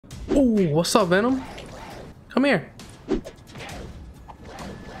Ooh, what's up, Venom? Come here.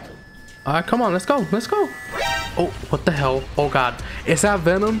 Alright, come on, let's go. Let's go. Oh, what the hell? Oh god. Is that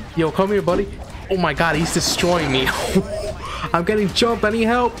Venom? Yo, come here, buddy. Oh my god, he's destroying me. I'm getting jumped. I need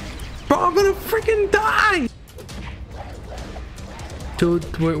help. Bro, I'm gonna freaking die.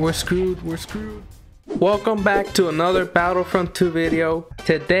 Dude, we're screwed. We're screwed. Welcome back to another Battlefront 2 video.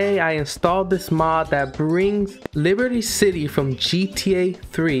 Today I installed this mod that brings Liberty City from GTA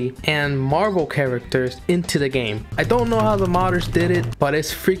 3 and Marvel characters into the game. I don't know how the modders did it, but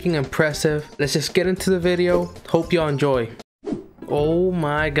it's freaking impressive. Let's just get into the video. Hope y'all enjoy. Oh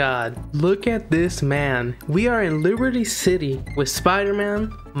my god, look at this, man. We are in Liberty City with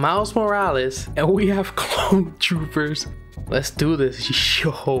Spider-Man, Miles Morales, and we have clone troopers. Let's do this.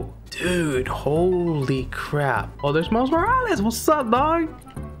 Yo, dude, holy crap. Oh, there's Miles Morales. What's up, dog?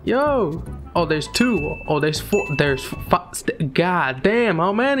 Yo. Oh, there's two. Oh, there's four. There's five. God damn,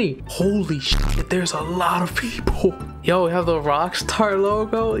 how many? Holy shit, there's a lot of people. Yo, we have the Rockstar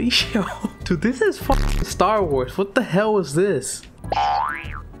logo. Yo, dude, this is fucking Star Wars. What the hell is this?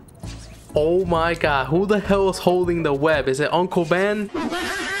 Oh my god, who the hell is holding the web? Is it Uncle Ben?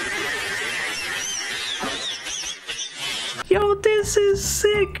 Yo, this is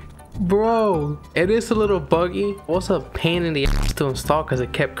sick, bro. It is a little buggy. It was a pain in the ass to install because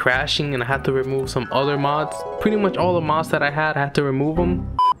it kept crashing and I had to remove some other mods. Pretty much all the mods that I had to remove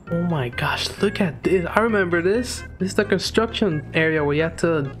them. Oh my gosh, look at this. I remember this. This is the construction area where you had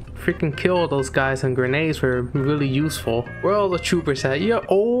to freaking kill those guys, and grenades were really useful. Where are all the troopers at? Yeah.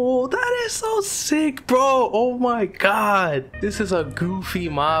 Oh, that is so sick, bro. Oh my god. This is a goofy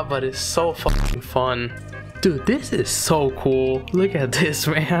mod, but it's so fucking fun. Dude, this is so cool. Look at this,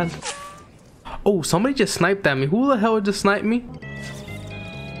 man. Oh, somebody just sniped at me. Who the hell just sniped me?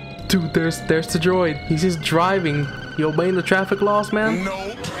 Dude, there's the droid. He's just driving. You obeying the traffic laws, man?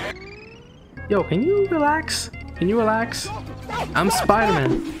 No. Yo, can you relax? Can you relax? I'm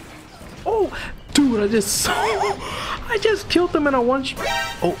Spider-Man. Oh, dude, I just killed him in a one shot.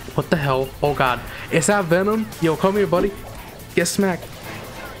 Oh, what the hell? Oh god. Is that Venom? Yo, come here, buddy. Get smacked.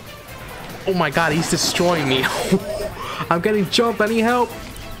 Oh my god, he's destroying me. I'm getting jumped. I need help.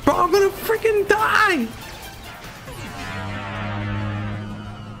 Bro, I'm gonna freaking die.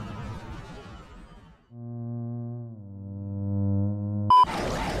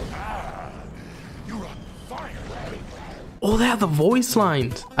 Oh, they have the voice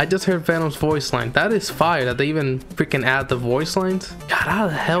lines. I just heard Venom's voice line. That is fire that they even freaking add the voice lines. God, how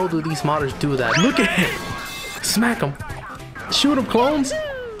the hell do these modders do that? Look at him. Smack him. Shoot him, clones.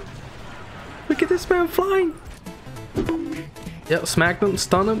 Look at this man flying. Yep, smack him,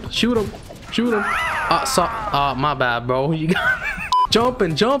 stun him, shoot him, shoot him. My bad, bro. You got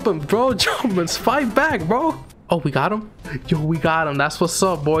jumping, bro, jumping. Fight back, bro. Oh, we got him. Yo, we got him. That's what's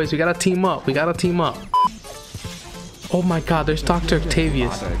up, boys. We gotta team up. We gotta team up. Oh my god, there's Dr.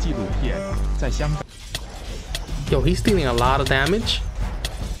 Octavius. Yo, he's dealing a lot of damage.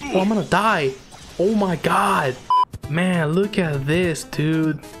 Oh, I'm gonna die. Oh my god. Man, look at this,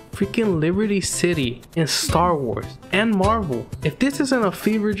 dude. Freaking Liberty City in Star Wars and Marvel. If this isn't a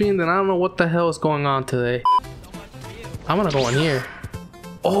fever dream, then I don't know what the hell is going on today. I'm gonna go in here.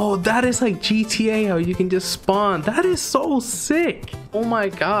 Oh, that is like GTA, how you can just spawn. That is so sick. Oh my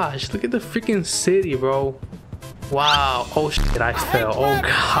gosh, look at the freaking city, bro. Wow. Oh shit, I fell. Oh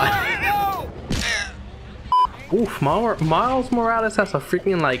god. Oof, Miles Morales has a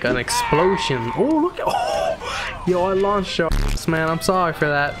freaking like an explosion. Oh, look at, oh, yo, I launched shots, man. I'm sorry for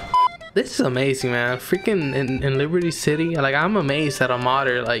that. This is amazing, man. Freaking in Liberty City, like I'm amazed that a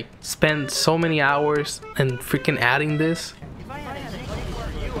modder like spent so many hours and freaking adding this.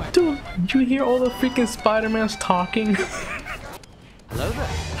 Dude, did you hear all the freaking Spider-Mans talking? Hello there.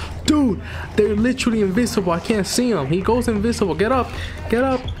 Dude, they're literally invisible. I can't see them. He goes invisible. Get up, get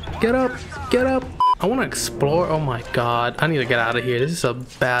up, get up, get up. I want to explore. Oh my god, I need to get out of here. This is a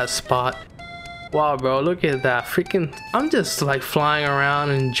bad spot. Wow, bro, look at that. Freaking, I'm just like flying around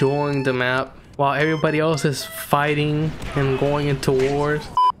enjoying the map while everybody else is fighting and going into wars.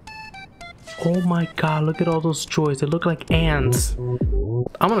 Oh my god, look at all those droids. They look like ants.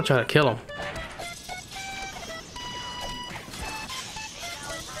 I'm gonna try to kill them.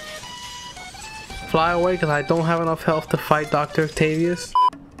 Fly away because I don't have enough health to fight Dr. Octavius.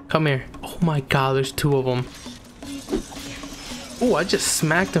 Come here. Oh my god, there's two of them. Oh, I just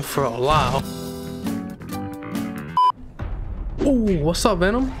smacked him for a while. Oh, what's up,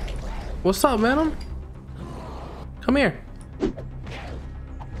 Venom? What's up, Venom? Come here.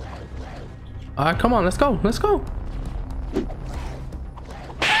 Alright, come on, let's go. Let's go.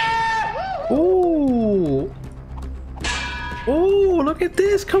 Ooh. Oh, look at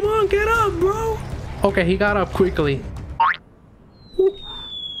this. Come on, get up, bro. Okay, he got up quickly. Ooh.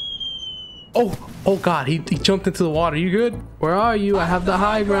 Oh God, he jumped into the water. You good? Where are you? I have the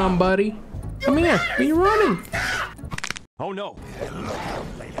high ground, buddy. Come here. Where are you running? Oh no.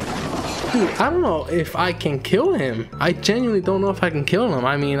 Dude, I don't know if I can kill him. I genuinely don't know if I can kill him.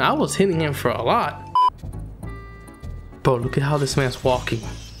 I mean, I was hitting him for a lot. Bro, look at how this man's walking.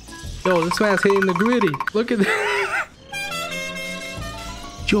 Yo, this man's hitting the gritty. Look at that.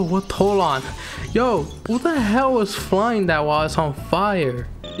 Yo, what? Hold on. Yo, what the hell was flying that while it's on fire?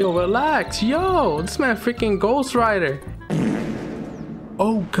 Yo, relax. Yo, this man freaking Ghost Rider.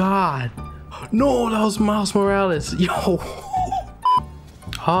 Oh God. No, that was Miles Morales. Yo.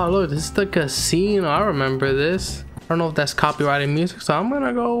 Oh, look, this is the casino. I remember this. I don't know if that's copyrighted music, so I'm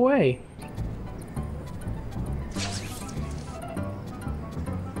gonna go away.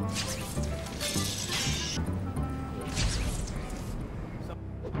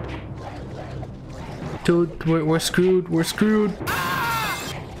 Dude, we're screwed. We're screwed.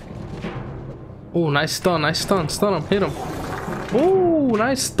 Oh, nice stun. Nice stun. Stun him. Hit him. Oh,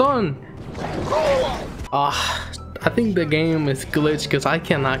 nice stun. I think the game is glitched because I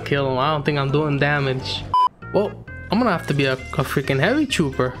cannot kill him. I don't think I'm doing damage. Well, I'm gonna have to be a freaking heavy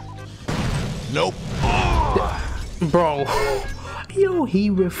trooper. Nope. Bro. Yo, he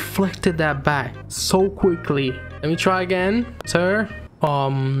reflected that back so quickly. Let me try again, sir.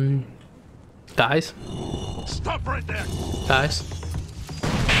 Guys. Stop right there. Guys.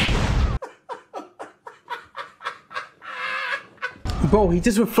 Bro, he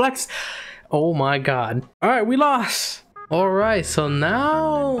just reflects. Oh my God. All right, we lost. All right, so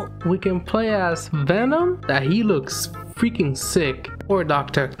now we can play as Venom. That he looks freaking sick. Or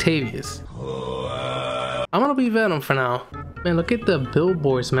Dr. Octavius. I'm gonna be Venom for now. Man, look at the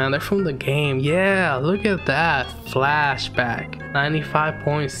billboards, man. They're from the game. Yeah, look at that. Flashback.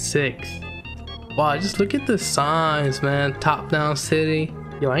 95.6. Wow, just look at the signs, man. Top down city.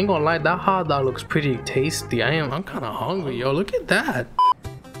 Yo, I ain't gonna lie, that hot dog looks pretty tasty. I'm kind of hungry. Yo, look at that.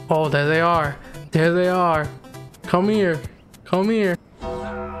 Oh, there they are. There they are. Come here. Come here.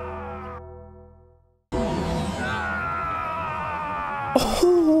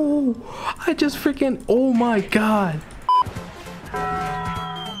 Oh, I just freaking, oh my God.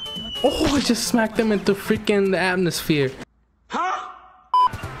 Oh, I just smacked them into freaking the atmosphere.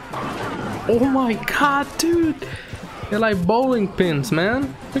 Oh my God, dude. They're like bowling pins,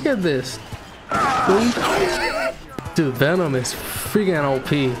 man. Look at this. Dude, Venom is freaking OP.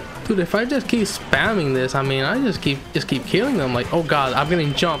 Dude, if I just keep spamming this, I mean, I just keep killing them. Like, oh God, I'm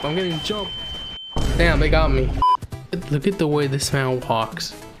getting jumped. I'm getting jumped. Damn, they got me. Look at the way this man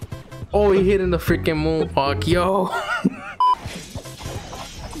walks. Oh, he hitting the freaking moonwalk, yo.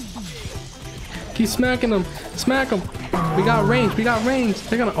 Keep smacking them. Smack them. We got range. We got range.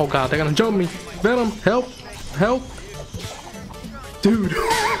 They're gonna, oh God, they're gonna jump me. Venom, help. Help. Dude.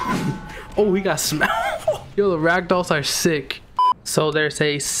 Oh, he got smacked. Yo, the ragdolls are sick. So there's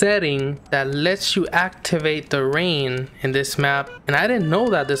a setting that lets you activate the rain in this map. And I didn't know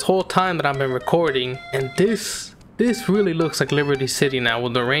that this whole time that I've been recording. And this really looks like Liberty City now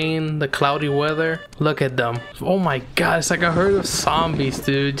with the rain, the cloudy weather. Look at them. Oh my God, it's like a herd of zombies,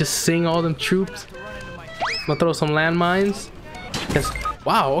 dude. Just seeing all them troops. I'm gonna throw some landmines.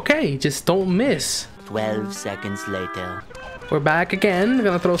 Wow, okay, just don't miss. 12 seconds later. We're back again. We're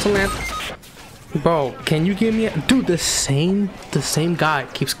gonna throw some land. Bro, can you give me a... Dude, the same guy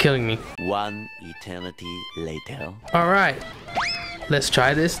keeps killing me. 1 eternity later. All right, let's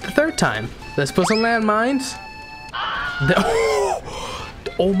try this the third time. Let's put some landmines.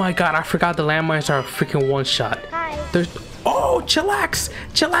 Oh my God, I forgot the landmines are a freaking one shot. Hi. There's... Oh, chillax.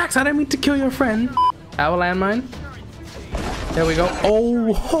 Chillax, I didn't mean to kill your friend. I have a landmine. There we go.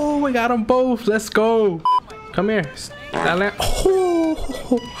 Oh, we got them both. Let's go. Come here. That land...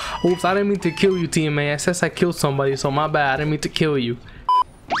 Oh, oops, I didn't mean to kill you, teammate. I says I killed somebody, so my bad. I didn't mean to kill you.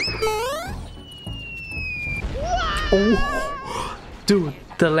 Oh, dude,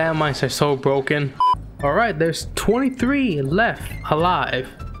 the landmines are so broken. All right, there's 23 left alive.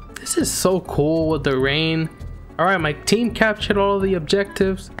 This is so cool with the rain. All right, my team captured all of the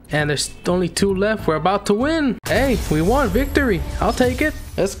objectives and there's only 2 left. We're about to win. Hey, we won. Victory. I'll take it.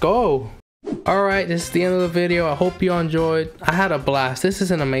 Let's go. All right, this is the end of the video. I hope you enjoyed. I had a blast. This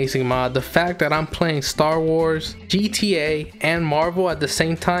is an amazing mod. The fact that I'm playing Star Wars, GTA, and Marvel at the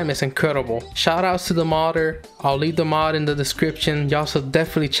same time is incredible. Shout outs to the modder. I'll leave the mod in the description. Y'all should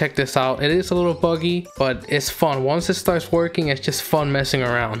definitely check this out. It is a little buggy, but it's fun. Once it starts working, it's just fun messing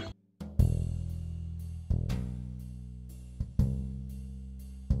around.